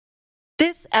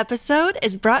This episode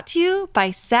is brought to you by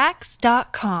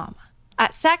Sax.com.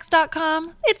 At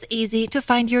Sax.com, it's easy to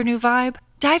find your new vibe.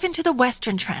 Dive into the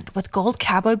Western trend with gold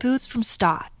cowboy boots from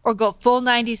Stott, or go full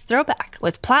 90s throwback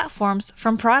with platforms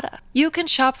from Prada. You can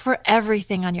shop for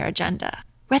everything on your agenda,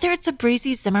 whether it's a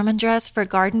breezy Zimmermann dress for a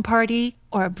garden party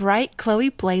or a bright Chloe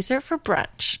blazer for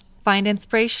brunch. Find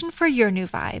inspiration for your new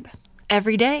vibe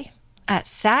every day at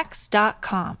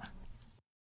Sax.com.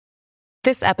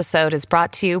 This episode is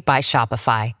brought to you by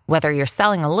Shopify. Whether you're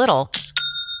selling a little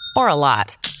or a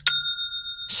lot,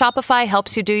 Shopify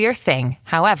helps you do your thing,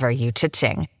 however you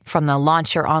cha-ching. From the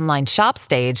launch your online shop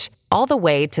stage, all the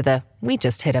way to the we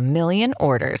just hit 1 million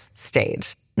orders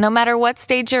stage. No matter what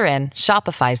stage you're in,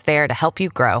 Shopify's there to help you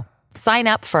grow. Sign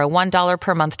up for a $1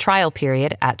 per month trial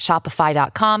period at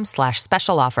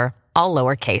shopify.com/special offer, all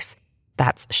lowercase.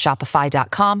 That's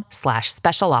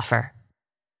shopify.com/special offer.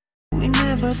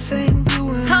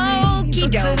 Okie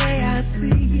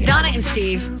dokes. Donna and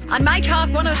Steve on My Talk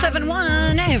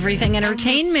 1071, Everything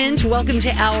Entertainment. Welcome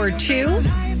to Hour 2.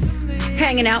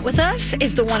 Hanging out with us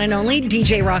is the one and only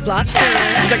DJ Rock Lobster. I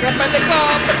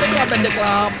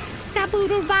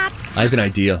have an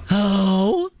idea.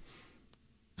 Oh.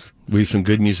 We have some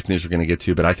good music news we're going to get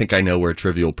to, but I think I know where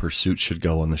Trivial Pursuit should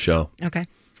go on the show. Okay.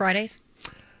 Fridays?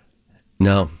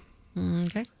 No.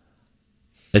 Okay.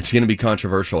 It's going to be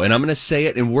controversial, and I'm going to say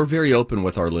it, and we're very open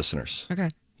with our listeners. Okay.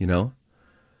 You know?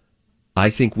 I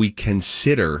think we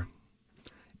consider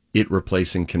it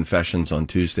replacing Confessions on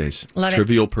Tuesdays. Love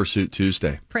Trivial Pursuit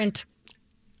Tuesday. Print.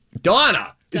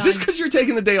 Donna, is this because you're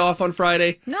taking the day off on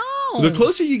Friday? No. The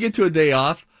closer you get to a day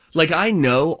off, like I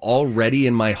know already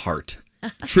in my heart,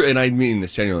 and I mean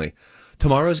this genuinely,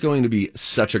 tomorrow's going to be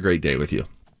such a great day with you.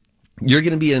 You're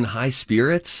going to be in high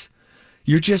spirits.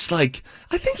 You're just like,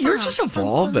 I think you're just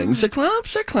evolving. The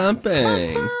clumps are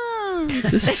clumping.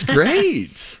 This is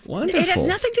great. Wonderful. It has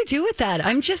nothing to do with that.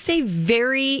 I'm just a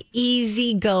very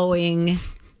easygoing,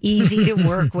 easy to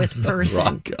work with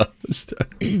person.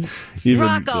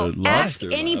 Rocco, ask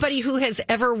anybody who has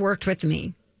ever worked with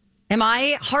me. Am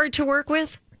I hard to work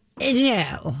with?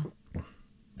 No.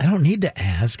 I don't need to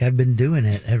ask. I've been doing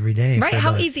it every day. Right?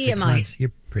 How easy am I?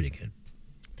 You're pretty good.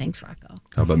 Thanks, Rocco.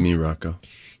 How about me, Rocco?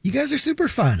 You guys are super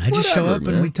fun. I just show up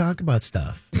and we talk about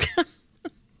stuff.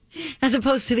 As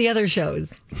opposed to the other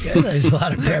shows. Yeah, there's a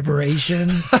lot of preparation,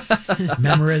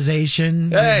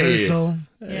 memorization, rehearsal.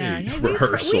 Yeah,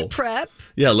 rehearsal. We prep.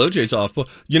 Yeah, LoJ's off.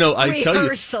 You know, I tell you,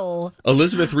 rehearsal.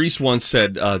 Elizabeth Reese once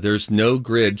said, there's no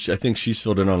grid. I think she's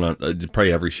filled in on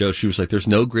probably every show. She was like, there's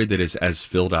no grid that is as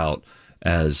filled out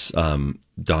as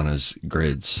Donna's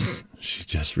grids. She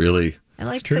just really... I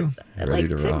like true.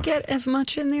 to get as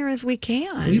much in there as we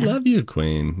can. We love you,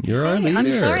 Queen. You're our leader.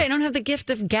 I'm sorry, I don't have the gift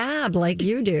of gab like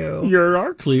you do. You're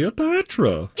our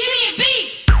Cleopatra. Give me a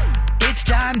beat! It's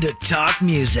time to talk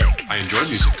music. I enjoy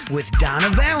music. With Donna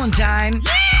Valentine.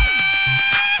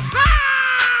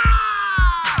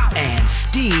 And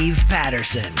Steve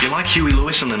Patterson. You like Huey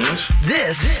Lewis on the news?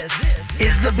 This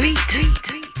is The Beat.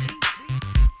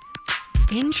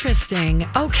 Interesting.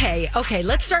 Okay.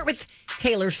 Let's start with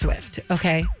Taylor Swift.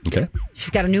 Okay. She's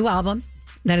got a new album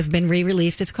that has been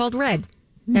re-released. It's called Red.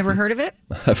 Never heard of it?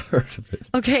 I've heard of it.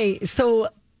 Okay. So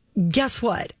guess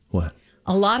what? What?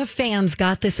 A lot of fans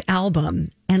got this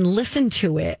album and listened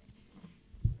to it.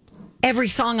 Every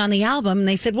song on the album. And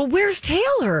they said, well, where's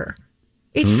Taylor?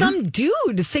 It's some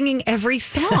dude singing every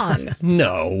song.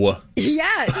 No.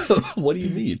 Yes. What do you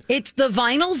mean? It's the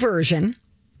vinyl version.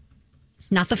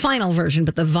 Not the final version,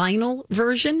 but the vinyl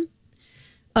version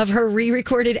of her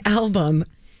re-recorded album.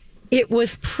 It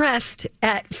was pressed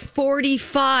at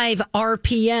 45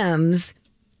 RPMs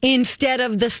instead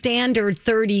of the standard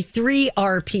 33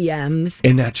 RPMs.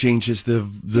 And that changes the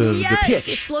pitch.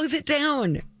 It slows it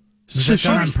down. Is that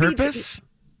done on purpose?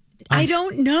 I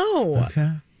don't know.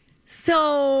 Okay.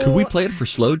 So Could we play it for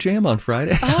Slow Jam on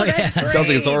Friday? Oh, that's great. Sounds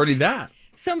like it's already that.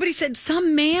 Somebody said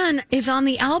some man is on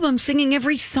the album singing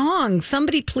every song.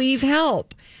 Somebody please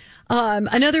help.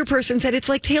 Another person said it's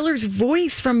like Taylor's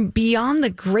voice from Beyond the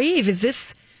Grave. Is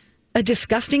this a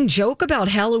disgusting joke about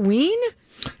Halloween?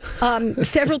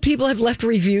 Several people have left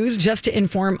reviews just to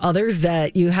inform others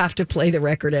that you have to play the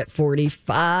record at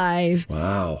 45.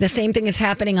 Wow. The same thing is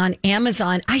happening on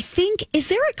Amazon. I think, is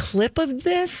there a clip of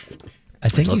this? I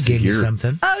think you gave me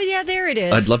something. Oh, yeah, there it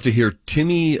is. I'd love to hear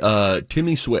Timmy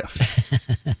Swift.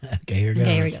 Okay, here goes.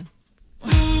 Okay, here we go.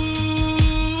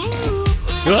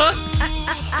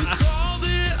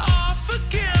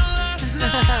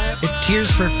 It's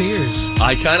Tears for Fears.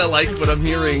 I kind of like what I'm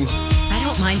hearing. I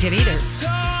don't mind it either.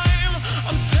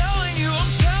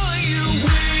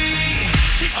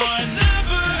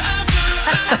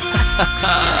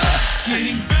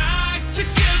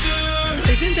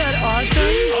 Isn't that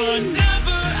awesome?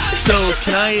 So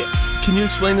can you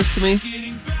explain this to me?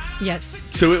 Yes.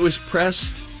 So it was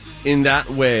pressed in that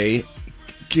way.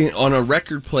 On a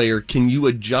record player, can you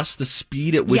adjust the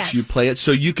speed at which you play it?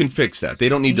 So you can fix that. They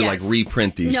don't need to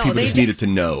reprint these. No, People just needed to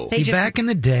know. See, back in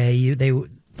the day, they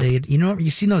you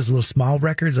seen those little small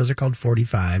records? Those are called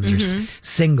 45s or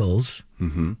singles,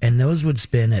 and those would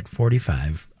spin at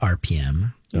 45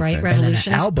 RPM. Right, Okay.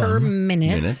 revolutions album, per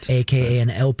minute. AKA an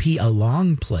LP, a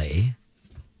long play,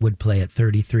 would play at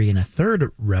 33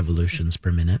 1/3 revolutions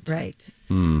per minute. Right.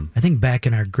 I think back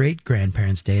in our great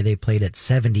grandparents' day, they played at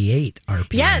 78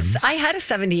 RPMs. Yes, I had a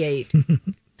 78.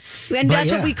 And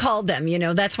that's what we called them.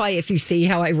 That's why if you see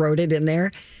how I wrote it in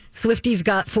there, Swifties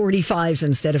got 45s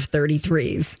instead of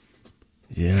 33s.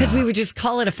 Yeah. Because we would just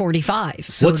call it a 45.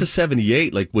 So what's a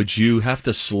 78? Like, would you have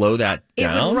to slow that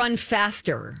down? It would run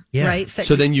faster, Yeah. right?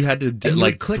 So then you had to And you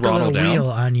like would click a throttle little down. wheel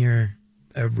on your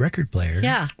record player.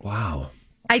 Yeah. Wow.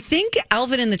 I think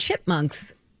Alvin and the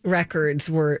Chipmunks records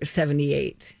were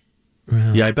 78.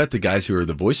 Yeah, I bet the guys who are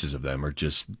the voices of them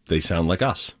they sound like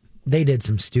us. They did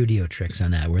some studio tricks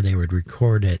on that where they would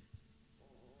record it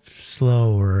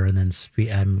slower and then speed.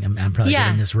 I'm probably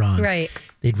getting this wrong. Right.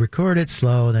 They'd record it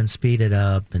slow, then speed it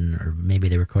up, or maybe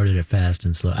they recorded it fast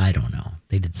and slow. I don't know.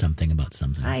 They did something about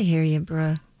something. I hear you,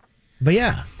 bruh. But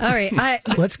yeah, All right.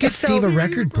 let's get Steve a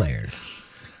record player.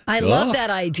 I love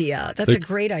that idea. That's a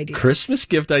great idea. Christmas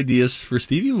gift ideas for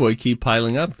Stevie Boy keep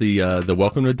piling up. The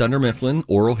Welcome to Dunder Mifflin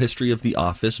Oral History of the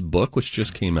Office book, which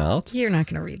just came out. You're not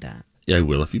going to read that. Yeah, I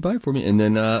will if you buy it for me. And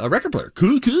then a record player.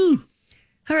 Cool.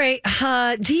 All right.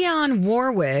 Dionne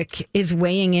Warwick is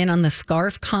weighing in on the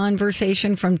scarf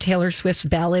conversation from Taylor Swift's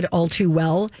ballad All Too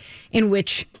Well, in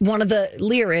which one of the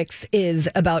lyrics is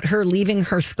about her leaving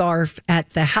her scarf at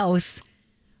the house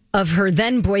of her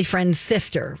then boyfriend's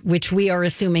sister, which we are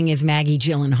assuming is Maggie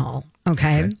Gyllenhaal.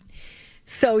 Okay.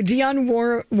 So Dionne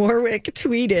Warwick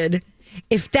tweeted,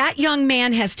 "If that young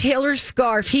man has Taylor's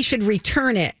scarf, he should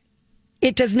return it.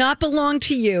 It does not belong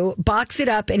to you. Box it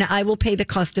up and I will pay the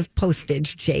cost of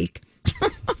postage, Jake."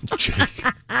 Jake.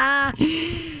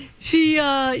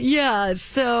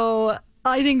 So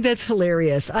I think that's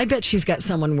hilarious. I bet she's got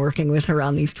someone working with her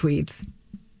on these tweets.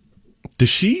 Is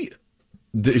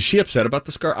she upset about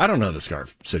the scarf? I don't know the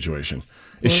scarf situation.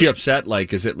 Is she upset?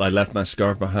 Like, is it I left my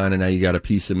scarf behind and now you got a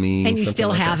piece of me? And you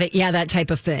still have it. Yeah, that type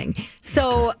of thing.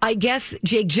 So I guess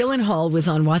Jake Gyllenhaal was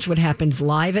on Watch What Happens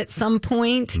Live at some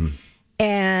point.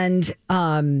 And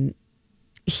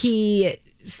he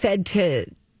said to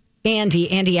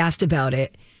Andy asked about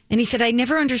it. And he said, "I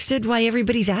never understood why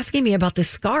everybody's asking me about this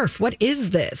scarf. What is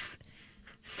this?"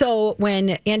 So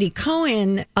when Andy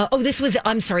Cohen,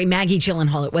 Maggie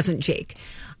Gyllenhaal, it wasn't Jake.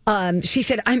 She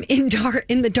said, "I'm in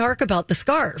the dark about the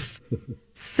scarf."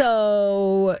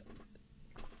 So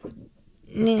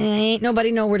ain't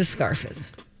nobody know where the scarf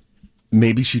is.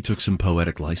 Maybe she took some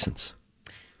poetic license.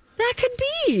 That could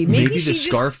be. Maybe she the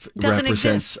scarf just doesn't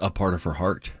represents exist. a part of her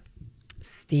heart.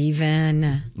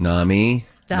 Steven. Nami.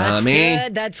 That's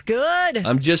good. That's good.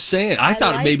 I'm just saying. I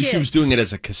thought like maybe it. she was doing it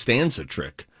as a Costanza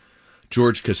trick.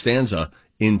 George Costanza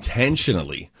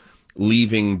intentionally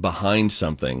leaving behind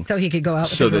something So he could go out with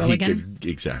so the that girl he again? could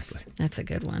exactly. That's a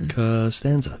good one.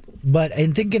 Costanza. But I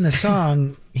think in the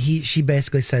song, she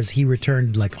basically says he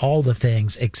returned like all the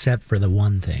things except for the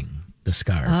one thing, the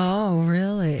scarf, Oh,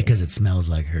 really? because it smells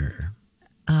like her.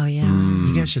 Oh, yeah.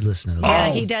 You guys should listen to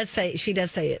that. Yeah, she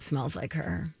does say it smells like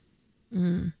her.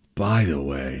 By the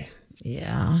way,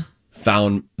 Yeah.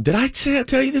 did I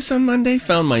tell you this on Monday?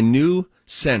 Found my new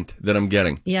scent that I'm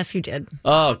getting. Yes, you did.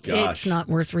 Oh, gosh. It's not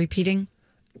worth repeating.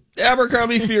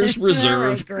 Abercrombie Fierce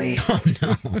Reserve. All right,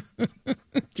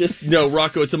 great. No,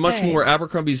 Rocco, it's a much Hey. more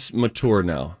Abercrombie's mature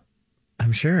now.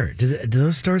 I'm sure. Do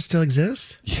those stores still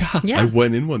exist? Yeah. I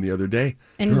went in one the other day.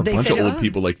 And there were a they bunch said, of old "Oh."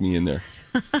 people like me in there.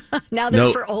 Now they're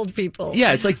No. for old people.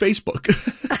 Yeah, it's like Facebook.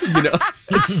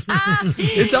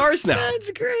 It's ours now.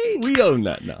 That's great. We own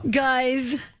that now.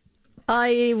 Guys,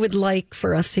 I would like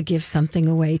for us to give something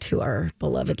away to our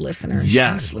beloved listeners.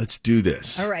 Yes, let's do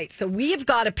this. All right. So we have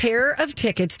got a pair of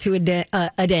tickets to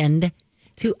attend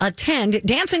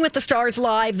Dancing with the Stars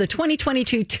Live, the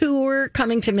 2022 tour,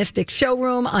 coming to Mystic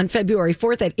Showroom on February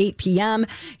 4th at 8 p.m.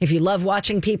 If you love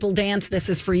watching people dance, this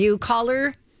is for you.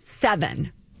 Caller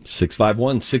 7.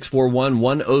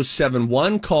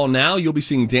 651-641-1071. Call now. You'll be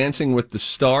seeing Dancing with the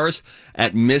Stars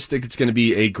at Mystic. It's going to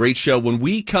be a great show. When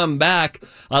we come back,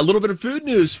 a little bit of food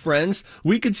news, friends.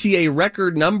 We could see a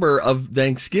record number of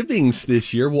Thanksgivings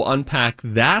this year. We'll unpack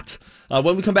that.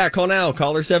 When we come back, call now.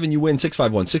 Caller 7, you win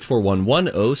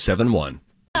 651-641-1071.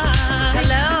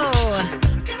 Hello.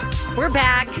 We're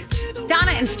back.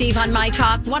 Donna and Steve on My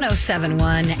Talk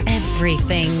 1071,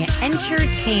 Everything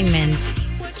Entertainment.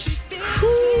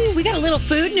 Whew, we got a little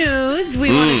food news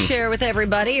we want to share with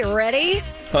everybody. You ready?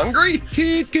 Hungry?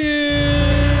 Kick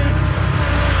it.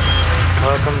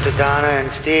 Welcome to Donna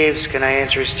and Steve's. Can I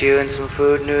interest you in some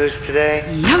food news today?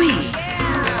 Yummy.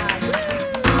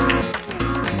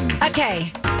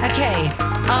 Okay.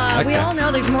 We all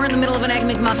know there's more in the middle of an Egg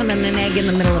McMuffin than an egg in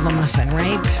the middle of a muffin,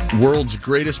 right? World's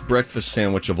greatest breakfast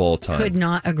sandwich of all time. Could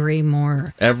not agree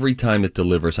more. Every time it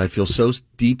delivers, I feel so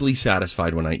deeply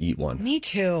satisfied when I eat one. Me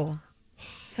too.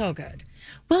 So good.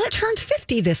 Well, it turns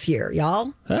 50 this year,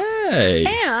 y'all. Hey.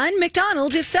 And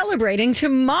McDonald's is celebrating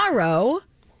tomorrow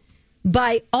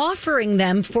by offering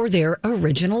them for their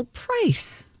original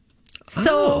price.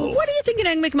 So, what do you think an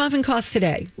Egg McMuffin costs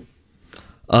today?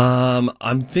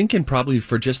 I'm thinking probably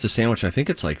for just a sandwich, I think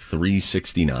it's like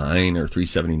 $3.69 or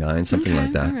 $3.79, something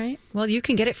like that. All right. Well, you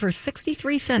can get it for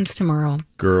 63 cents tomorrow.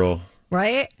 Girl.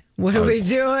 Right? What are we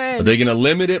doing? Are they going to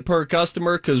limit it per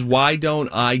customer? Because why don't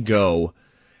I go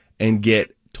and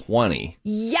get 20?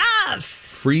 Yes!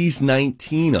 Freeze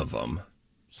 19 of them.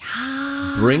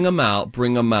 Yeah. Bring them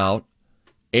out.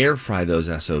 Air fry those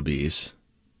SOBs.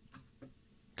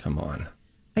 Come on.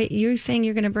 Wait, you're saying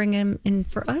you're going to bring them in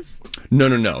for us?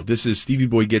 No. This is Stevie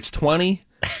Boy gets 20,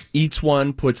 eats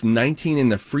one, puts 19 in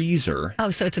the freezer.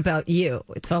 Oh, so it's about you.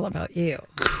 It's all about you.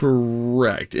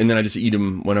 Correct. And then I just eat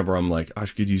them whenever I'm like, I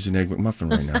could use an Egg McMuffin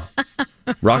right now.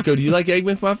 Rocco, do you like Egg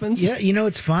McMuffins? Yeah, you know,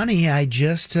 it's funny. I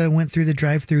just went through the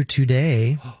drive-thru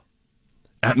today.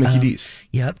 At Mickey D's.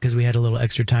 Yep, because we had a little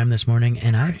extra time this morning,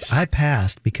 and I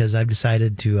passed because I've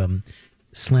decided to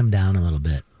slim down a little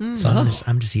bit. So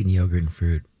I'm just eating yogurt and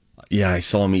fruit. Yeah, I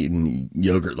saw him eating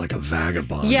yogurt like a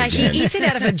vagabond. Yeah, again. he eats it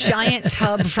out of a giant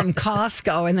tub from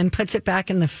Costco and then puts it back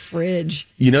in the fridge.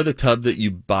 You know the tub that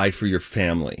you buy for your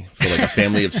family, for like a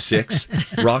family of 6?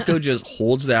 Rocco just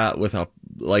holds that with a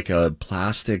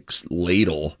plastic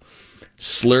ladle,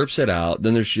 slurps it out.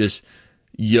 Then there's just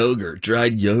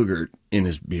dried yogurt in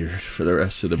his beard for the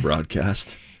rest of the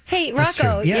broadcast. Hey, That's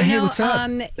Rocco, true. Yeah, hey, what's up?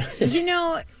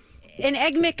 An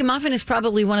Egg McMuffin is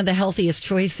probably one of the healthiest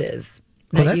choices.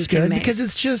 Well, that's good because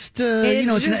it's just,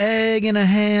 it's an egg and a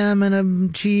ham and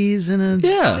a cheese and a...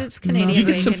 Yeah. It's Canadian You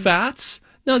get some bacon. fats.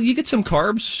 No, you get some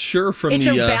carbs, sure, from It's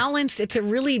the... a balanced, it's a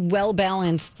really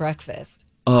well-balanced breakfast.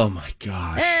 Oh, my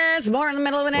gosh. There's more in the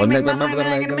middle of an Egg McMuffin than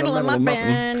an egg in the middle of a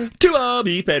muffin. 2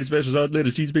 beef patties, special sauce,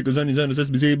 lettuce, cheese, pickles, onions, and a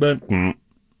sesame seed bun.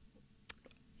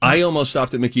 I almost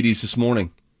stopped at Mickey D's this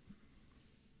morning.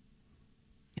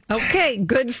 Okay,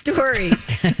 good story.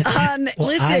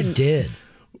 Listen. I did.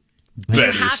 You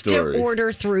have to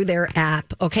order through their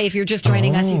app. Okay, if you're just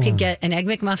joining us, you can get an Egg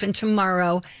McMuffin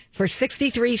tomorrow for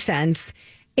 63 cents.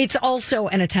 It's also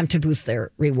an attempt to boost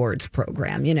their rewards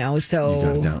program,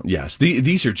 so... Yes,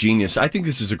 these are genius. I think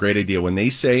this is a great idea. When they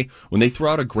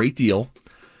throw out a great deal,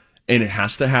 and it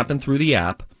has to happen through the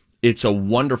app, it's a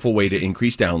wonderful way to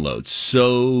increase downloads.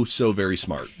 So very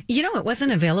smart. It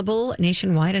wasn't available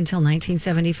nationwide until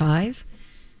 1975.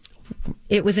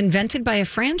 It was invented by a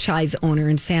franchise owner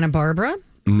in Santa Barbara.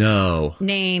 No.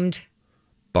 Named...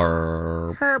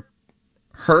 Herbert.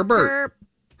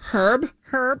 Herb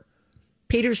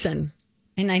Peterson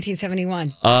in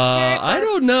 1971. I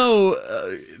don't know.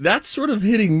 That's sort of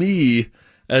hitting me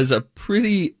as a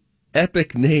pretty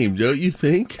epic name, don't you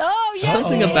think? Oh, yes.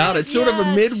 Something about it. Sort of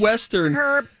a Midwestern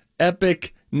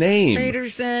epic name.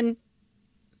 Peterson.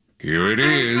 Here it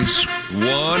is,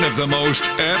 one of the most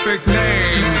epic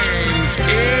names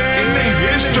in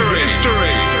history.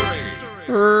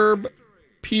 Herb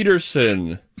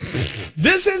Peterson.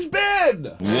 This has been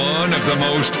one of the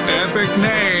most epic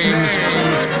names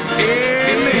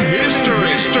in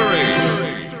history.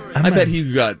 I bet he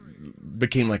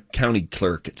became like county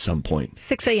clerk at some point.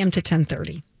 6 a.m. to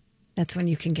 10:30. That's when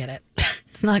you can get it.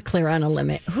 It's not clear on a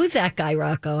limit. Who's that guy,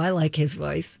 Rocco? I like his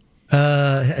voice.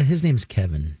 His name's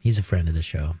Kevin. He's a friend of the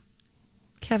show.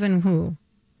 Kevin who?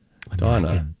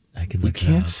 Donna. I could you look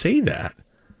can't say that.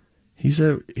 He's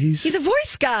a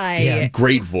voice guy. Yeah,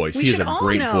 great voice. He has a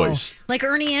great voice. Like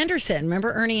Ernie Anderson.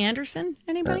 Remember Ernie Anderson?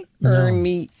 Anybody?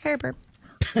 Ernie. Herbert.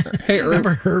 Hey,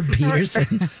 remember Herb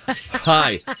Peterson?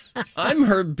 Hi, I'm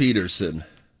Herb Peterson.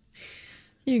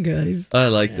 You guys. I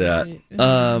like that.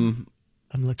 I'm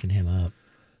looking him up.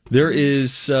 There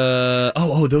is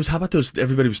those. How about those?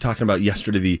 Everybody was talking about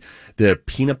yesterday the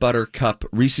peanut butter cup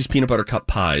Reese's peanut butter cup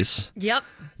pies. Yep.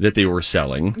 That they were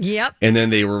selling. Yep. And then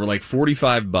they were like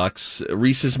 $45.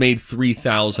 Reese's made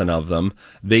 3,000 of them.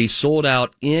 They sold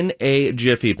out in a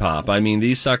Jiffy Pop. I mean,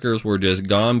 these suckers were just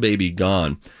gone, baby,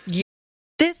 gone.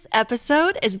 This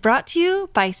episode is brought to you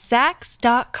by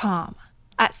Sax.com.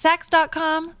 At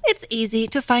Sax.com, it's easy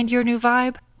to find your new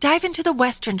vibe. Dive into the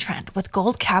Western trend with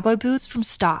gold cowboy boots from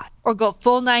Stott, or go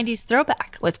full 90s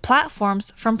throwback with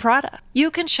platforms from Prada.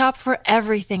 You can shop for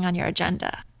everything on your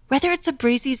agenda, whether it's a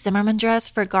breezy Zimmermann dress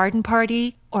for a garden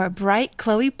party or a bright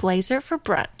Chloe blazer for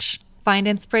brunch. Find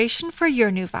inspiration for your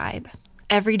new vibe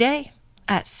every day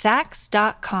at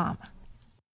Sax.com.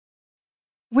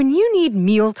 When you need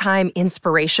mealtime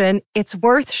inspiration, it's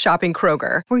worth shopping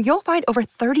Kroger, where you'll find over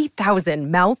 30,000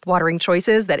 mouth-watering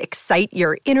choices that excite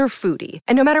your inner foodie.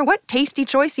 And no matter what tasty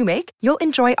choice you make, you'll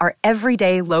enjoy our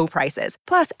everyday low prices,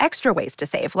 plus extra ways to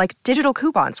save, like digital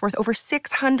coupons worth over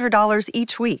 $600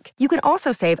 each week. You can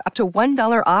also save up to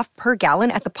 $1 off per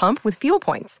gallon at the pump with fuel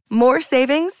points. More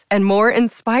savings and more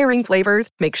inspiring flavors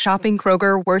make shopping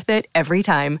Kroger worth it every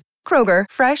time. Kroger,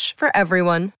 fresh for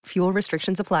everyone. Fuel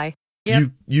restrictions apply.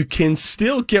 Yep. You can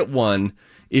still get one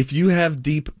if you have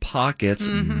deep pockets.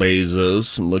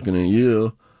 Bezos, I'm looking at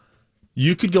you.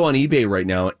 You could go on eBay right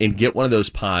now and get one of those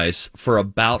pies for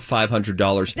about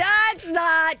 $500. That's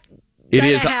not It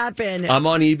gonna is happen. I'm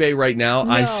on eBay right now.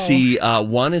 No. I see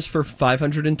one is for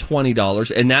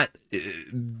 $520, and that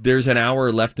there's an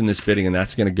hour left in this bidding, and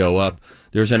that's going to go up.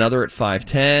 There's another at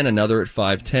 $510, another at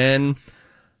 $510.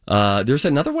 There's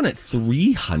another one at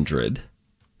 $300.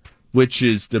 Which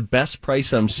is the best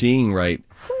price I'm seeing right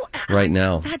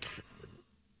now.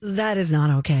 That is not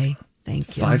okay.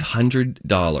 Thank you.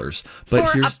 $500. But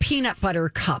For here's a peanut butter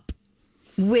cup,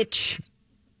 which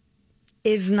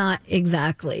is not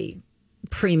exactly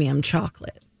premium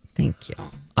chocolate. Thank you.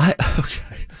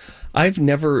 Okay. I've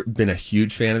never been a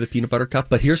huge fan of the peanut butter cup,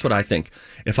 but here's what I think.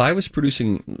 If I was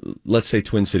producing, let's say,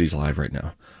 Twin Cities Live right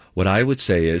now, what I would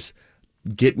say is,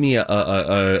 get me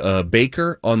a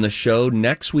baker on the show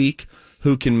next week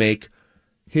who can make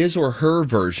his or her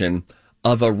version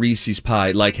of a Reese's pie.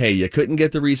 Like, hey, you couldn't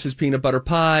get the Reese's peanut butter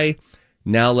pie.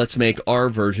 Now let's make our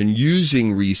version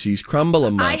using Reese's. Crumble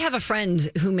them up. I have a friend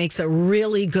who makes a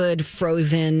really good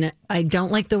frozen. I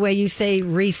don't like the way you say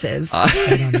Reese's.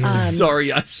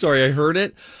 Sorry, I heard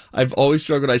it. I've always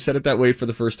struggled. I said it that way for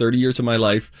the first 30 years of my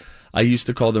life. I used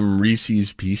to call them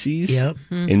Reese's Pieces. Yep.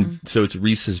 And so it's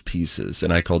Reese's Pieces,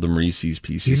 and I call them Reese's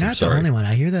Pieces. You're not the only one.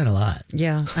 I hear that a lot.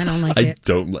 Yeah, I don't like I it.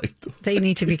 don't like them. They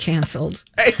need to be canceled.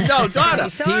 Hey, no, Donna.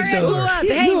 Sorry, Steve's I blew over. up.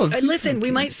 Hey, No. listen,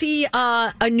 we might see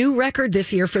a new record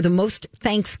this year for the most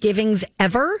Thanksgivings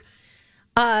ever.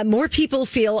 More people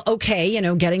feel okay,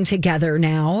 getting together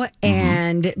now,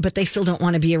 but they still don't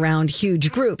want to be around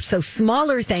huge groups. So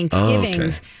smaller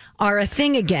Thanksgivings are a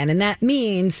thing again, and that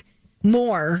means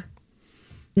more,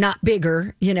 not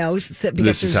bigger. Because This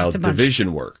is there's how just a bunch.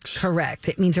 division works. Correct.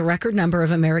 It means a record number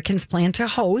of Americans plan to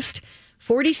host.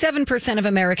 47% of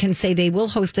Americans say they will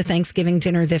host a Thanksgiving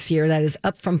dinner this year. That is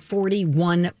up from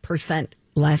 41%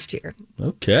 last year.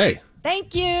 Okay.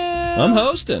 Thank you. I'm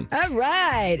hosting. All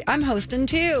right. I'm hosting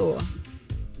too.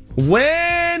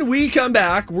 When we come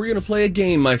back, we're going to play a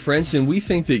game, my friends, and we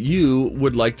think that you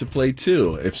would like to play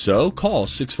too. If so, call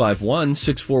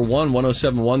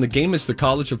 651-641-1071. The game is the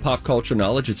College of Pop Culture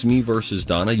Knowledge. It's me versus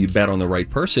Donna. You bet on the right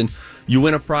person. You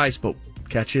win a prize, but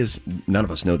catch is, none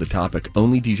of us know the topic.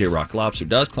 Only DJ Rock Lobster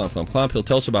does. Clomp, clomp, clomp. He'll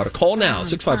tell us about it. Call now,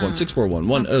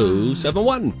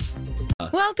 651-641-1071.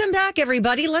 Welcome back,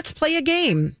 everybody. Let's play a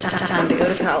game. Time to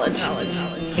go to college.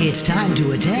 It's time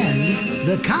to attend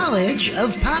the College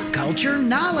of Pop Culture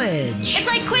Knowledge. It's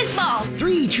like quiz ball.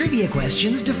 3 trivia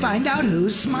questions to find out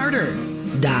who's smarter.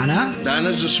 Donna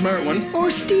Donna's a smart one.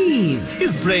 or Steve.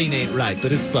 His brain ain't right,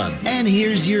 but it's fun. And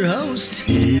here's your host.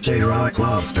 DJ Rock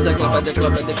Lobster. See how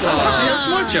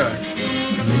smart you are.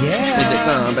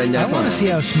 Yeah. I want to see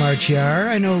how smart you are.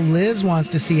 I know Liz wants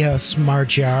to see how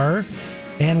smart you are.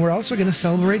 And we're also going to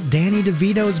celebrate Danny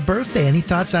DeVito's birthday. Any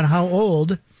thoughts on how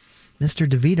old Mr.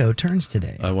 DeVito turns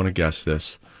today? I want to guess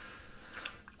this.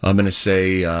 I'm going to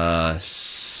say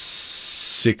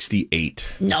 68.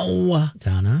 No.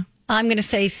 Donna? I'm going to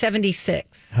say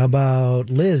 76. How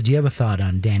about Liz? Do you have a thought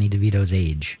on Danny DeVito's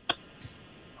age?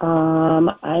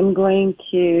 I'm going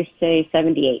to say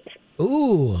 78.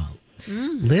 Ooh.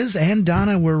 Liz and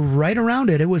Donna were right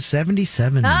around it. It was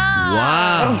 77.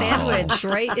 Wow. Sandwich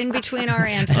right in between our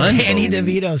answers. Danny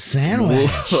DeVito sandwich.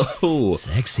 Whoa.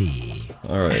 Sexy.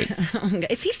 All right.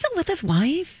 Is he still with his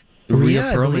wife?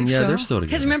 Rhea I Perlman, believe yeah, so. they're still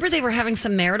Because together. remember they were having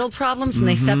some marital problems and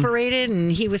they separated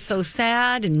and he was so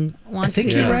sad and I wanted think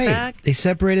to you're get her right. back. They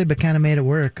separated but kind of made it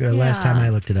work last time I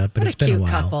looked it up, but What it's a been cute a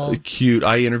while. couple. Cute.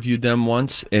 I interviewed them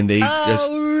once, and they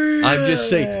I'm just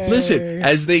saying, listen,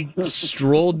 as they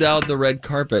strolled down the red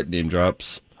carpet, name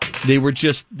drops, they were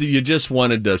you just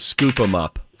wanted to scoop them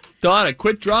up. Donna,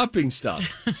 quit dropping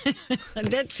stuff.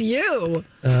 That's you.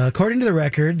 According to the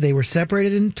record, they were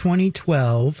separated in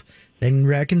 2012, then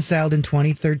reconciled in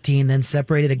 2013, then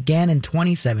separated again in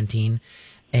 2017.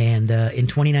 And in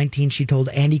 2019, she told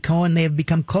Andy Cohen they have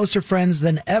become closer friends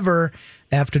than ever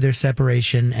after their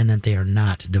separation and that they are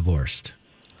not divorced.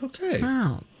 Okay.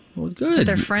 Wow. Well, good.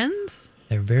 They're friends?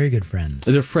 They're very good friends.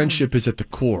 Their friendship is at the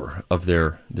core of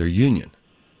their union.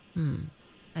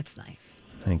 That's nice.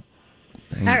 Thank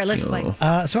All right, let's play.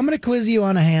 So I'm going to quiz you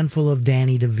on a handful of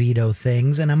Danny DeVito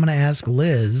things, and I'm going to ask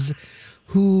Liz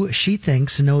who she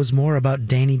thinks knows more about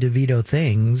Danny DeVito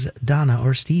things, Donna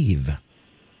or Steve.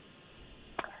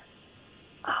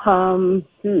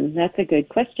 That's a good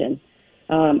question.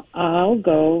 I'll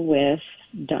go with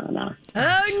Donna.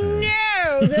 Oh,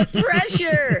 no, the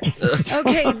pressure.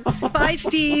 Okay, bye,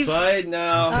 Steve. Bye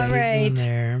now. All right.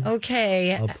 There.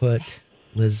 Okay. I'll put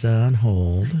Liz on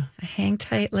hold. Hang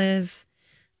tight, Liz.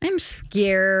 I'm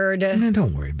scared. No,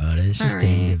 don't worry about it. It's just All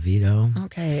Danny right. DeVito.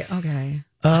 Okay.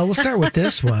 We'll start with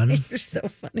this one. You're so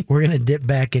funny. We're going to dip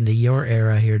back into your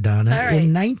era here, Donna. All right.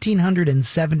 In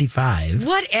 1975,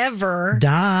 Whatever.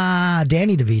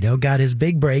 Danny DeVito got his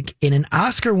big break in an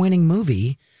Oscar-winning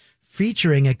movie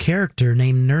featuring a character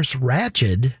named Nurse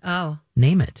Ratched. Oh.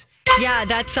 Name it. Yeah,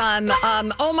 that's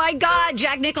oh my God,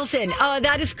 Jack Nicholson.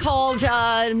 That is called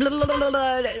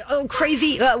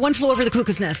crazy. One Flew Over the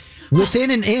Cuckoo's Nest.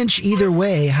 Within an inch either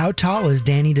way, how tall is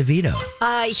Danny DeVito?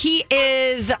 He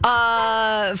is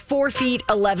 4 feet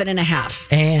 11 and a half.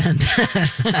 And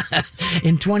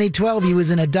in 2012, he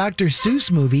was in a Dr. Seuss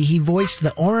movie. He voiced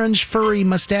the orange, furry,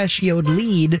 mustachioed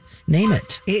lead. Name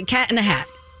it. Cat in the Hat.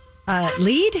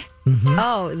 Lead? Mm-hmm.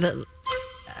 Oh,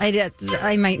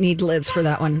 I might need Liz for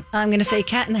that one. I'm going to say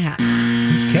Cat in the Hat.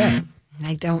 Okay.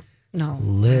 I don't know.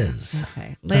 Liz.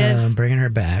 Okay. Liz. Bringing her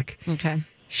back. Okay.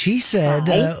 She said,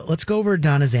 let's go over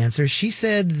Donna's answer. She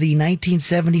said the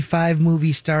 1975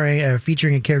 movie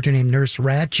featuring a character named Nurse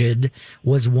Ratched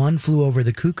was One Flew Over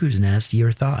the Cuckoo's Nest.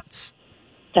 Your thoughts?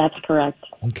 That's correct.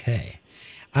 Okay.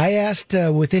 I asked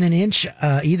within an inch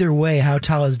either way, how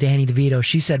tall is Danny DeVito?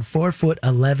 She said 4 foot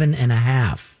 11 and a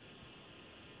half.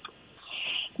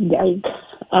 Yikes.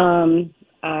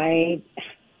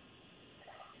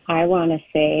 I want to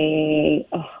say,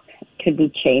 could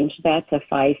we change that to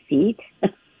 5 feet?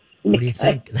 What do you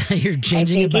think? You're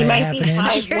changing it by a half an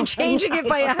inch? You're changing it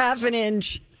by a half an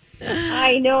inch.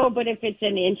 I know, but if it's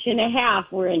an inch and a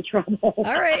half, we're in trouble. All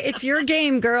right, it's your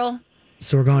game, girl.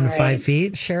 So we're going to All 5 right.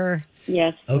 feet? Sure.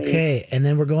 Yes. Okay, and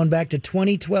then we're going back to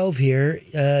 2012 here.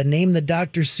 Name the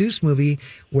Dr. Seuss movie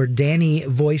where Danny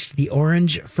voiced the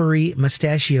orange, furry,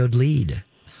 mustachioed lead.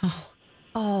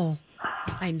 Oh,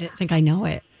 I think I know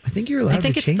it. I think you're allowed to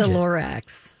change it. I think it's the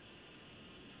Lorax.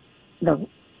 The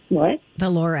what? The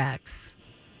Lorax.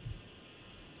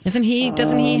 Doesn't he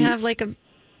have like a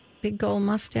big gold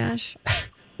mustache?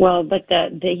 Well, but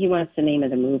he wants the name of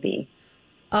the movie.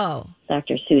 Oh.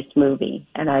 Dr. Seuss movie,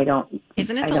 and I don't.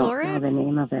 Isn't it I the don't Lorax? know the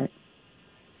name of it.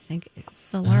 I think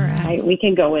it's the Lorax. We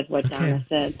can go with what Donna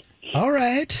said. All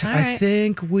right. All I right.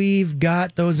 think we've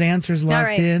got those answers locked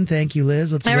right. in. Thank you,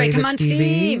 Liz. Let's All right, wave come at on,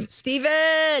 Stevie.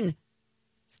 Steven.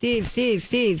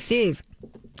 Steve.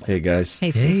 Hey, guys.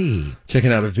 Hey, Steve. Hey.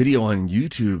 Checking out a video on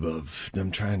YouTube of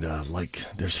them trying to,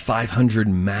 there's 500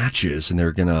 matches, and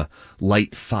they're going to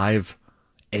light 5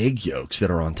 egg yolks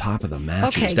that are on top of the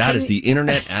matches. Okay, That is the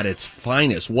internet at its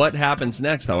finest. What happens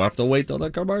next? I'll have to wait till the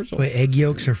commercial. Wait, egg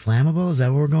yolks are flammable? Is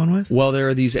that what we're going with? Well, there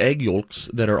are these egg yolks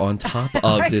that are on top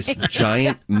of this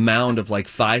giant mound of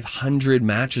 500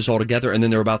 matches all together, and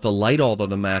then they're about to light all of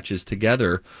the matches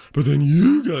together. But then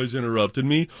you guys interrupted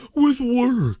me with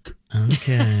work.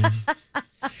 Okay.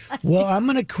 Well, I'm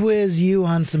going to quiz you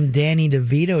on some Danny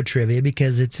DeVito trivia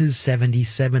because it's his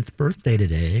 77th birthday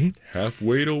today.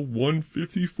 Halfway to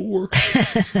 154.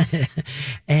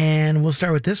 And we'll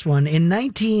start with this one. In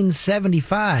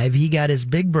 1975, he got his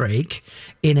big break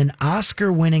in an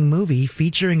Oscar-winning movie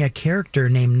featuring a character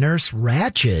named Nurse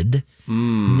Ratched.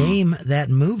 Name that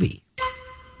movie.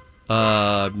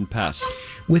 Pass.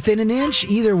 Within an inch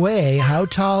either way, how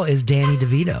tall is Danny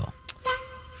DeVito?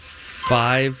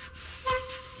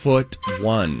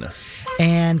 5'1".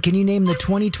 And can you name the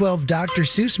 2012 Dr.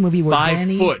 Seuss movie where 5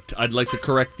 Danny... foot. I'd like to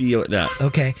correct that.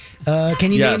 Okay.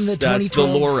 Can you name the 2012... that's the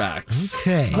Lorax.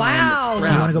 Okay. Wow. You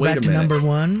want to go Wait back a to minute. number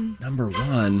one? Number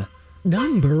one.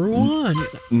 Number one.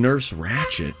 Nurse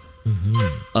Ratched.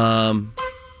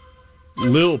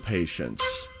 Lil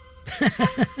Patience.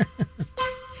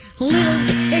 Little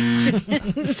Patience.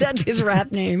 That's his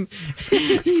rap name.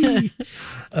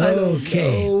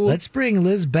 Okay, let's bring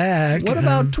Liz back. What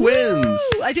about twins?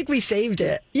 Woo! I think we saved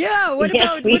it. Yeah. What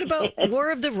about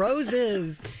War of the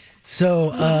Roses?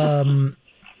 So,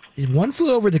 One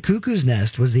Flew Over the Cuckoo's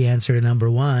Nest was the answer to number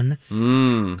one.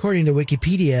 According to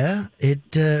Wikipedia,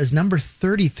 it is number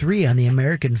 33 on the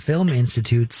American Film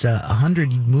Institute's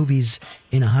 100 movies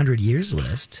in 100 years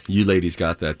list. You ladies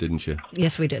got that, didn't you?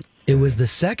 Yes, we did. It was the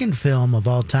second film of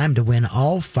all time to win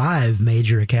all 5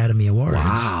 major Academy Awards.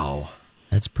 Wow.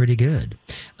 That's pretty good.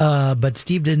 But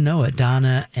Steve didn't know it.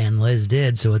 Donna and Liz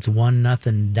did, so it's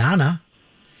 1-0 Donna.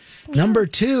 Number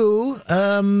 2,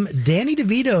 Danny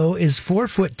DeVito is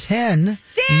 4'10".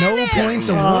 No points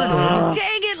awarded.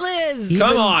 Dang it, Liz!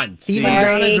 Come on, Steve. Even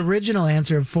Donna's original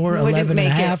answer of 4'11" and a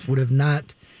half would have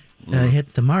not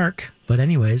hit the mark. But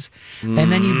anyways,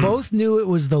 and then you both knew it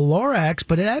was the Lorax,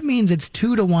 but that means it's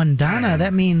 2-1 Donna.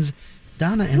 That means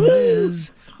Donna and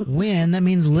Liz win. That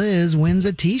means Liz wins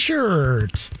a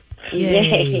T-shirt.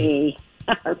 Yay!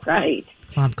 All right.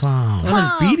 Clomp, clomp.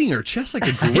 Donna's beating her chest like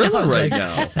a gorilla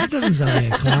now. That doesn't sound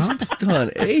like a clomp. Come on,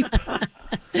 ape.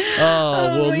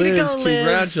 Well, Liz,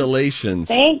 congratulations.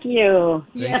 Thank you.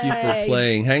 Thank you for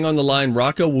playing. Hang on the line.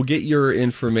 Rocco, we'll get your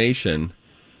information.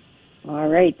 All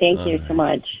right. Thank you so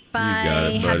much. Bye. You got it,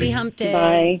 buddy. Happy hump day.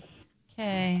 Bye.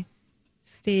 Okay.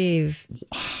 Steve.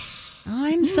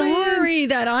 I'm sorry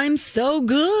that I'm so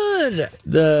good.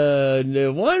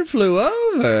 The One Flew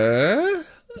Over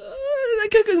the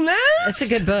Cuckoo's Nest. That's a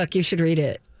good book. You should read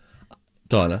it.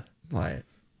 Donna. What?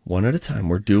 One at a time.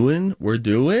 We're doing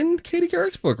Katie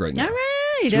Garrick's book right now. All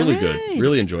right. It's really good.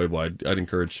 Really enjoyable. I'd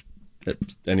encourage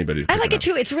anybody to pick I like it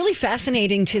too. It's really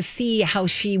fascinating to see how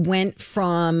she went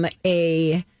from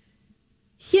a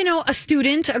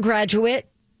student, a graduate,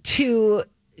 to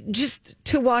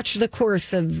watch the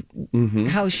course of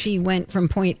how she went from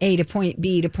point A to point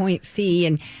B to point C,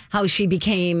 and how she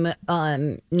became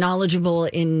knowledgeable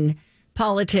in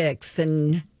politics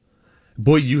and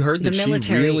boy, you heard that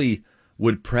military. She really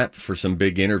would prep for some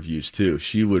big interviews too.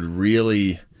 She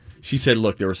said,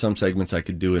 look, there were some segments I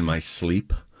could do in my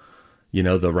sleep,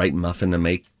 the right muffin to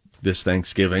make this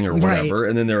Thanksgiving or whatever. Right.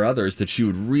 And then there are others that she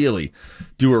would really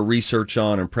do her research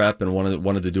on and prep and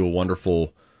wanted to do a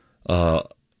wonderful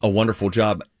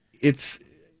job. It's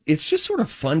just sort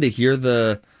of fun to hear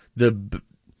her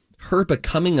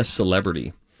becoming a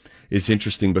celebrity is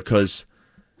interesting because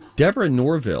Deborah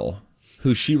Norville,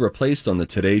 who she replaced on the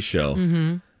Today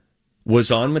Show,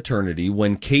 was on maternity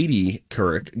when Katie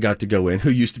Couric got to go in, who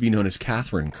used to be known as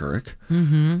Catherine Couric.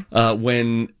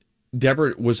 When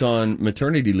Deborah was on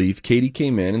maternity leave, Katie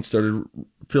came in and started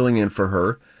filling in for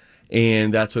her.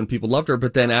 And that's when people loved her.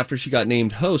 But then after she got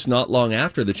named host, not long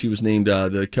after that she was named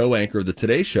the co-anchor of the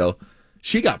Today Show,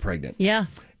 she got pregnant. Yeah.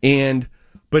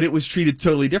 But it was treated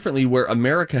totally differently, where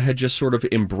America had just sort of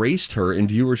embraced her and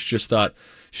viewers just thought,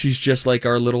 she's just like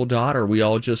our little daughter. We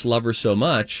all just love her so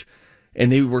much.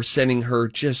 And they were sending her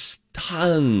just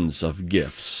tons of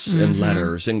gifts and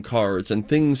letters and cards and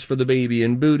things for the baby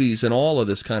and booties and all of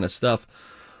this kind of stuff.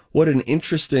 What an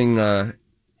interesting life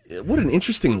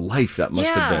that must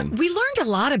have been. We learned a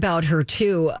lot about her,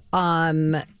 too.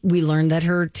 We learned that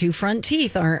her 2 front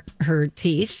teeth aren't her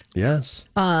teeth. Yes.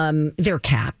 They're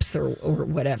caps or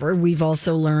whatever. We've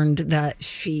also learned that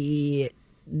she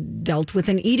dealt with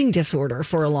an eating disorder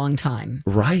for a long time.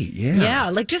 Right, yeah.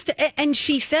 Yeah, and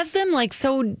she says them like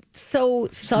so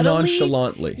subtly.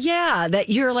 Nonchalantly. Yeah, that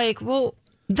you're like, well,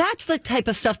 that's the type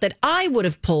of stuff that I would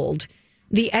have pulled.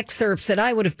 The excerpts that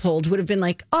I would have pulled would have been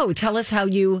like, oh, tell us how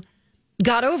you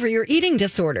got over your eating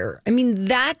disorder. I mean,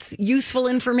 that's useful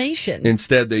information.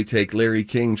 Instead, they take Larry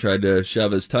King tried to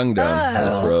shove his tongue down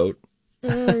her throat.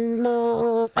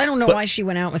 I don't know why she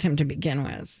went out with him to begin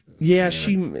with. Yeah,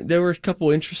 there were a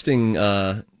couple interesting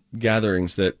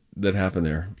gatherings that happened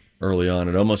there early on.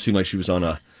 It almost seemed like she was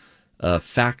on a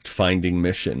fact-finding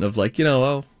mission of like, he's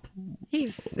what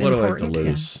do I have to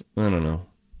lose? I don't know.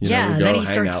 We go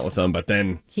hang out with him, but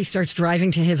then he starts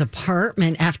driving to his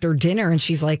apartment after dinner, and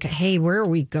she's like, "Hey, where are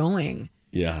we going?"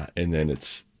 Yeah, and then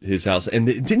it's his house. And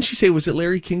didn't she say, was it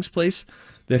Larry King's place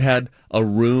that had a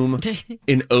room,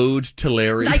 an ode to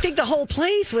Larry? I think the whole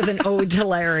place was an ode to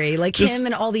Larry, like him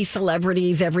and all these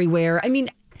celebrities everywhere. I mean,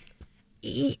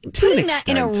 putting that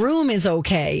in a room is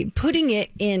okay. Putting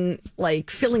it in, like,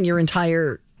 filling your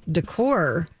entire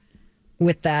decor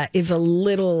with that is a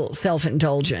little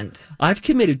self-indulgent. I've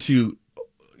committed to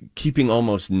keeping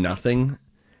almost nothing,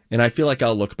 and I feel like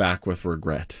I'll look back with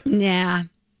regret. Nah.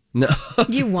 No.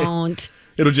 You won't.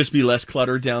 It'll just be less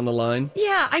cluttered down the line?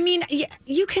 Yeah, I mean,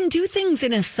 you can do things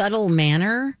in a subtle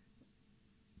manner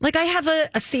Like I have a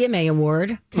CMA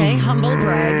award, okay, humble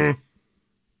brag.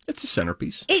 It's a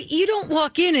centerpiece. You don't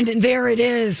walk in and there it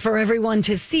is for everyone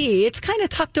to see. It's kind of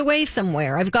tucked away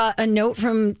somewhere. I've got a note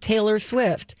from Taylor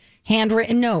Swift,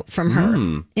 handwritten note from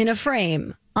her in a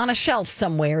frame on a shelf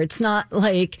somewhere. It's not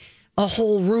like a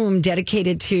whole room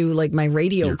dedicated to like my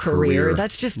radio Your career.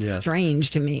 That's just strange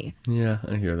to me. Yeah,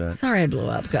 I hear that. Sorry I blew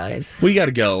up, guys. We got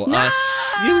to go. No!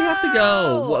 Yeah, we have to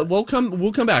go. We'll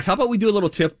come back. How about we do a little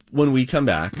tip when we come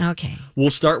back? Okay.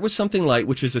 We'll start with something light,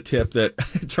 which is a tip that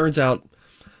it turns out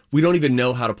we don't even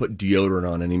know how to put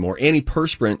deodorant on anymore.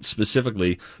 Antiperspirant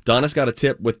specifically. Donna's got a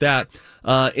tip with that.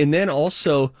 And then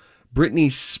also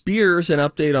Britney Spears, an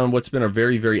update on what's been a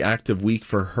very, very active week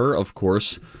for her, of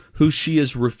course, who she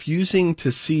is refusing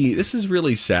to see. This is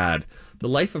really sad. The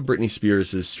life of Britney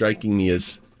Spears is striking me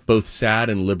as both sad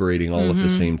and liberating all at the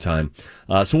same time.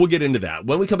 So we'll get into that.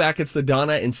 When we come back, it's the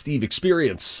Donna and Steve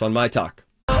Experience on My Talk.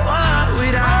 Oh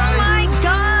my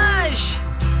gosh!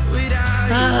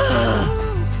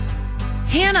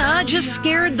 Hannah just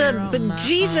scared the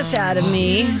bejesus out of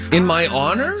me. In my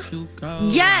honor?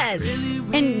 Yes.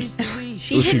 And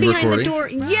she hid behind the door.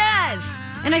 Yes.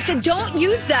 And I said, don't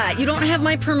use that. You don't have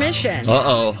my permission.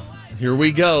 Uh-oh. Here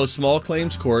we go. Small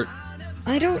claims court.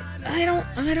 I don't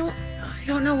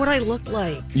know what I look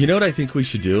like. You know what I think we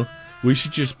should do? We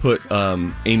should just put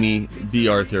Amy B.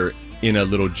 Arthur in a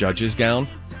little judge's gown.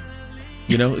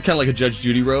 You know, kind of like a Judge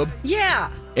Judy robe. Yeah.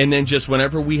 And then just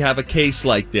whenever we have a case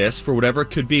like this, for whatever it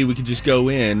could be, we could just go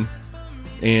in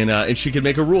and she could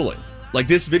make a ruling. Like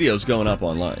this video is going up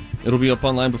online. It'll be up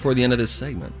online before the end of this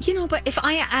segment. You know, but if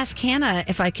I ask Hannah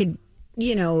if I could,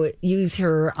 use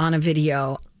her on a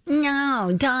video.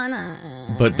 No, Donna.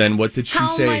 But then what did she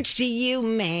say? How much do you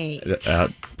make?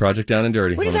 Project Down and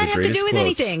Dirty. What does that have to do with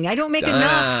anything? I don't make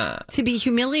enough to be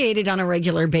humiliated on a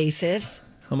regular basis.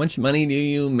 How much money do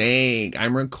you make?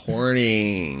 I'm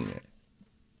recording.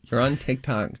 You're on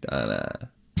TikTok, Donna.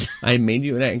 I made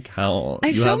you an account.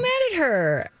 I'm so mad at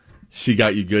her. She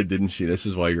got you good, didn't she? This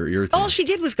is why you're irritated. All she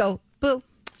did was go, boo.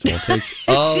 Small takes.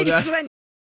 Oh, just went.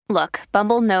 Look,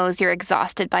 Bumble knows you're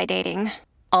exhausted by dating.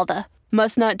 All the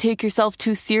must not take yourself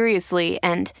too seriously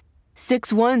and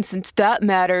 6'1" since that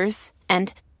matters.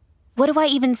 And what do I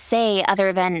even say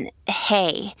other than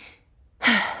hey?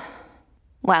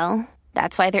 Well,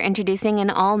 that's why they're introducing an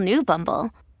all-new Bumble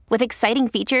with exciting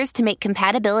features to make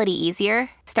compatibility easier,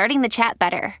 starting the chat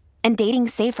better, and dating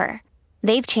safer.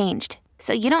 They've changed,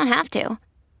 so you don't have to.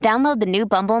 Download the new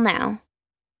Bumble now.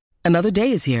 Another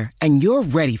day is here, and you're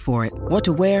ready for it. What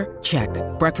to wear? Check.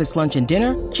 Breakfast, lunch, and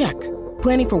dinner? Check.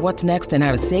 Planning for what's next and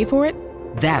how to save for it?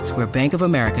 That's where Bank of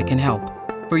America can help.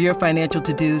 For your financial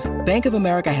to-dos, Bank of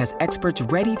America has experts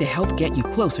ready to help get you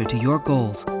closer to your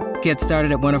goals. Get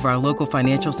started at one of our local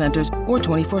financial centers or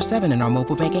 24/7 in our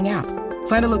mobile banking app.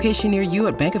 Find a location near you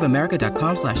at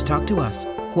bankofamerica.com/talktous.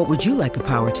 What would you like the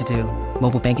power to do?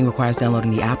 Mobile banking requires downloading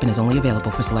the app and is only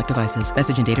available for select devices.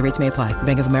 Message and data rates may apply.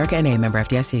 Bank of America NA, member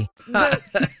FDIC.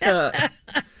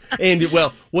 And,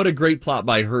 well, what a great plot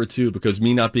by her, too, because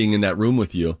me not being in that room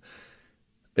with you,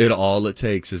 all it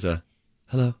takes is a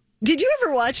hello. Did you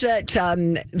ever watch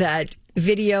that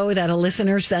video that a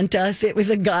listener sent us? It was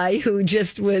a guy who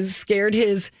just was scared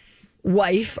his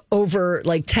wife over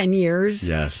like 10 years.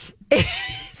 Yes.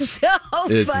 It's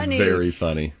funny. It's very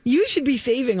funny. You should be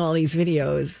saving all these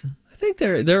videos. I think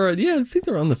they're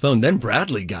on the phone. Then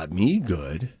Bradley got me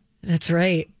good. That's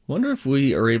right. Wonder if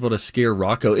we are able to scare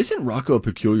Rocco. Isn't Rocco a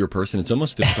peculiar person? It's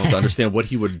almost difficult to understand what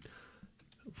he would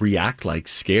react like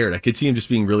scared. I could see him just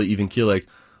being really even keel, like,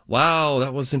 wow,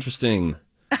 that was interesting.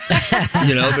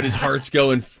 But his heart's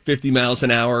going 50 miles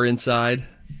an hour inside.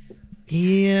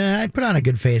 Yeah, I'd put on a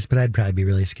good face, but I'd probably be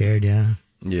really scared, yeah.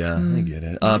 Yeah, I get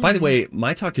it. By the way,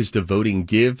 My Talk is devoting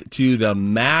Give to the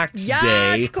Max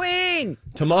Day. Yes, Queen!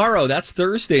 Tomorrow, that's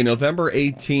Thursday, November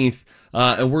 18th.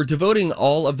 And we're devoting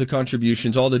all of the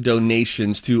contributions, all the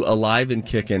donations to Alive and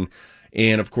Kickin'.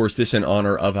 And, of course, this in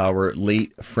honor of our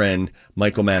late friend,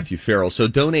 Michael Matthew Farrell. So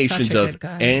donations of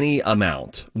any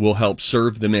amount will help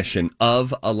serve the mission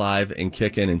of Alive and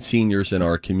Kickin' and seniors in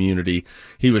our community.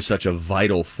 He was such a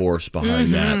vital force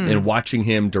behind that. And watching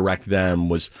him direct them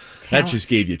that just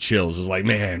gave you chills. It was like,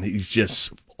 man, he's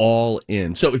just all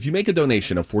in. So if you make a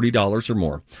donation of $40 or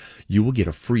more, you will get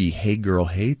a free Hey Girl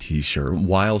Hey t-shirt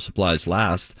while supplies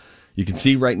last. You can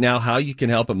see right now how you can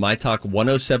help at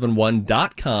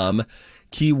mytalk1071.com.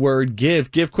 Keyword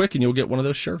give. Give quick and you'll get one of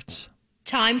those shirts.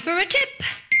 Time for a tip.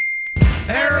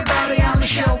 Everybody on the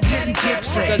show getting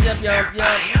tipsy.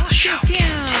 Everybody on the show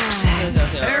getting tipsy.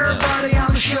 Everybody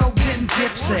on the show getting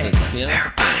tipsy.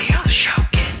 Everybody on the show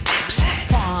getting tipsy.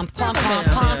 Clomp, clomp, clomp,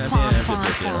 clomp, clomp, clomp,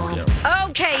 clomp.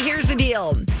 Okay, here's the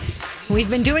deal. We've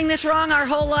been doing this wrong our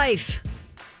whole life.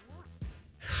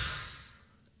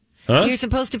 Huh? You're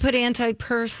supposed to put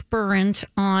antiperspirant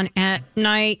on at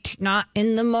night, not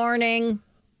in the morning.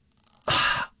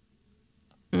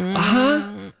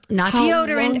 Not How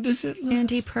deodorant. long does it last?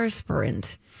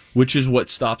 Antiperspirant. Which is what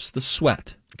stops the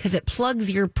sweat. Because it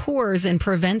plugs your pores and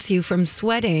prevents you from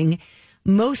sweating.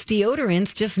 Most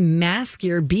deodorants just mask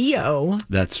your BO.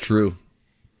 That's true.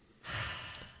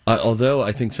 Although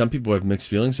I think some people have mixed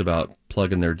feelings about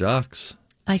plugging their ducts.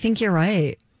 I think you're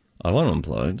right. I want them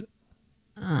unplugged.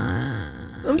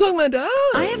 Unplug my ducts.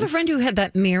 I have a friend who had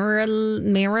that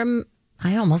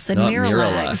I almost said Not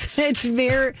Miralax. It's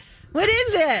what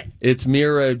is it? It's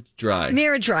Mira Dry.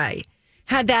 Mira Dry.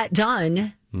 Had that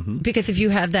done because if you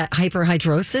have that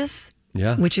hyperhidrosis,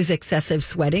 which is excessive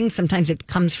sweating, sometimes it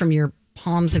comes from your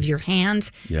palms of your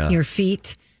hands, your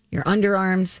feet, your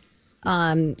underarms.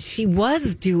 She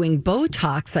was doing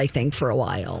Botox, I think, for a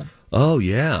while. Oh,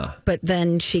 yeah. But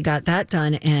then she got that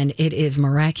done, and it is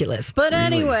miraculous. But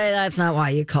anyway, that's not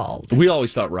why you called. We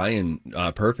always thought Ryan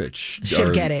Perpich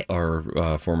should get it.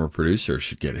 Our former producer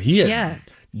should get it. He had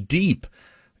deep,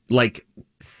 like,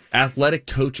 athletic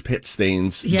coach pit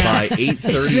stains by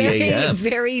 8:30 a.m.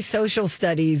 Very social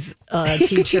studies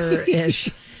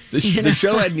teacher-ish. The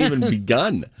show hadn't even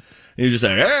begun. And he'd just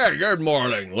say, "Hey, good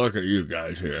morning. Look at you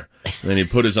guys here." And then he'd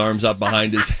put his arms up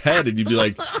behind his head, and you'd be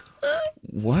like,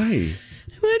 "Why?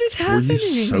 What is happening? Were you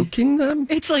soaking them?"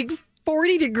 It's like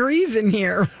 40 degrees in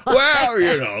here. Well,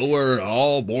 we're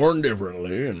all born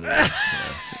differently. And,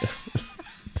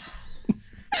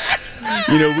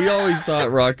 we always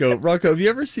thought, Rocco, have you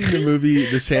ever seen the movie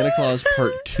The Santa Claus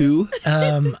Part 2?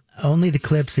 Only the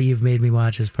clips that you've made me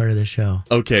watch as part of the show.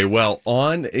 Okay, well,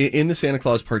 in The Santa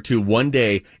Claus Part 2, one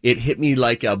day it hit me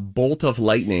like a bolt of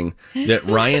lightning that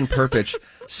Ryan Perpich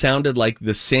sounded like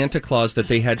the Santa Claus that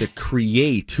they had to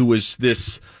create, who was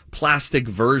this plastic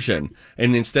version,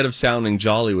 and instead of sounding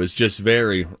jolly was just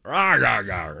very either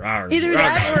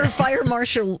that or Fire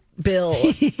Marshal Bill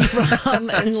from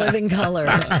In Living Color.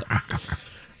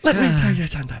 Let me tell you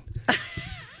something.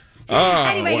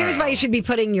 Anyway, here's why you should be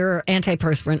putting your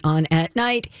antiperspirant on at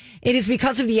night. It is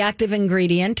because of the active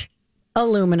ingredient,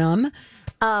 aluminum.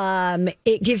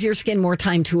 It gives your skin more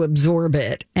time to absorb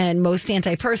it. And most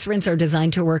antiperspirants are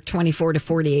designed to work 24 to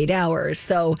 48 hours.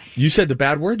 So you said the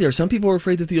bad word there. Some people are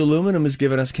afraid that the aluminum is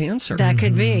giving us cancer. That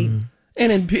could be.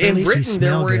 And in Britain,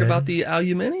 they're worried about the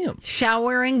aluminium.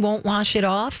 Showering won't wash it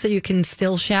off, so you can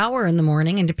still shower in the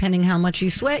morning. And depending how much you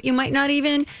sweat, you might not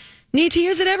even need to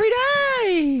use it every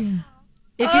day.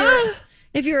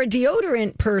 If you're a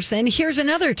deodorant person, here's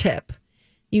another tip.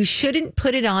 You shouldn't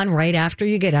put it on right after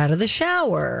you get out of the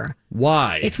shower.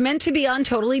 Why? It's meant to be on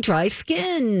totally dry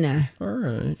skin. All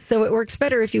right. So it works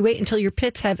better if you wait until your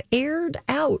pits have aired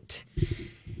out.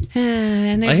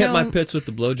 And I hit my pits with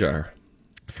the blow jar.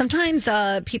 Sometimes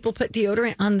people put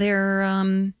deodorant on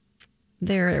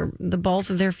the balls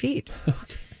of their feet.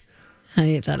 Okay.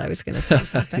 I thought I was going to say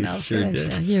something else. Sure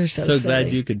did. You're so silly.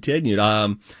 Glad you continued.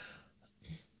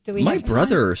 My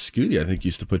brother, Scooty, I think,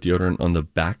 used to put deodorant on the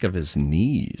back of his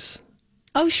knees.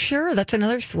 Oh, sure. That's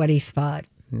another sweaty spot.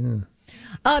 Yeah.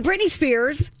 Britney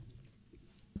Spears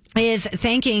is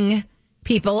thanking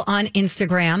people on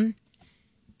Instagram.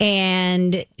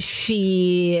 And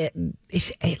it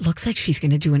looks like she's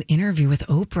going to do an interview with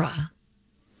Oprah.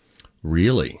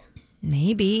 Really?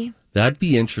 Maybe. That'd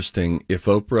be interesting if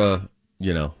Oprah,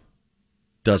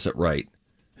 does it right.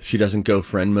 If she doesn't go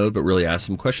friend mode, but really ask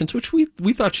some questions, which we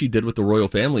thought she did with the royal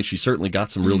family. She certainly got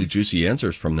some really juicy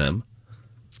answers from them.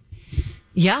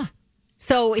 Yeah.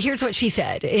 So here's what she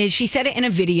said. She said it in a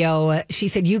video. She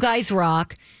said, "You guys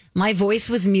rock. My voice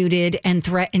was muted and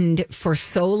threatened for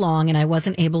so long, and I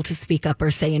wasn't able to speak up or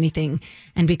say anything.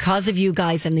 And because of you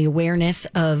guys and the awareness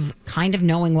of kind of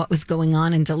knowing what was going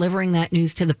on and delivering that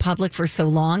news to the public for so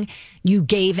long, you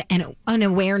gave an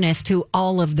awareness to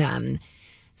all of them."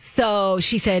 So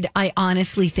she said, "I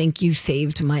honestly think you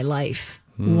saved my life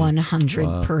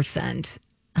 100%.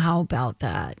 Wow. How about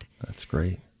that? That's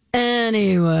great.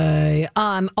 Anyway,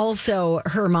 also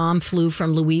her mom flew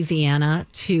from Louisiana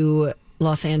to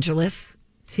Los Angeles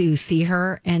to see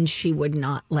her, and she would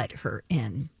not let her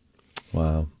in.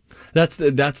 Wow. That's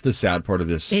the sad part of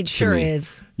this. It sure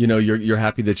is. You're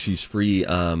happy that she's free.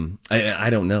 I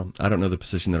don't know. I don't know the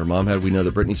position that her mom had. We know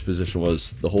that Britney's position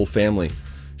was the whole family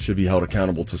should be held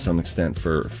accountable to some extent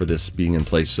for this being in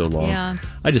place so long. Yeah.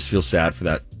 I just feel sad for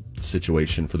that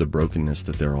situation, for the brokenness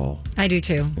that they're all I do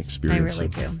too. experiencing. I really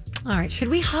do. All right. Should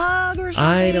we hug or something?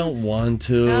 I don't want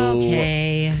to.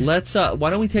 Okay. Let's, why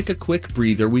don't we take a quick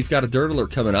breather? We've got a Dirt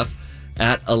Alert coming up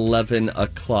at 11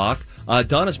 o'clock.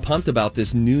 Donna's pumped about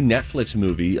this new Netflix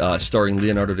movie starring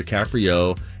Leonardo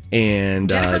DiCaprio and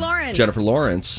Jennifer Lawrence. Jennifer Lawrence.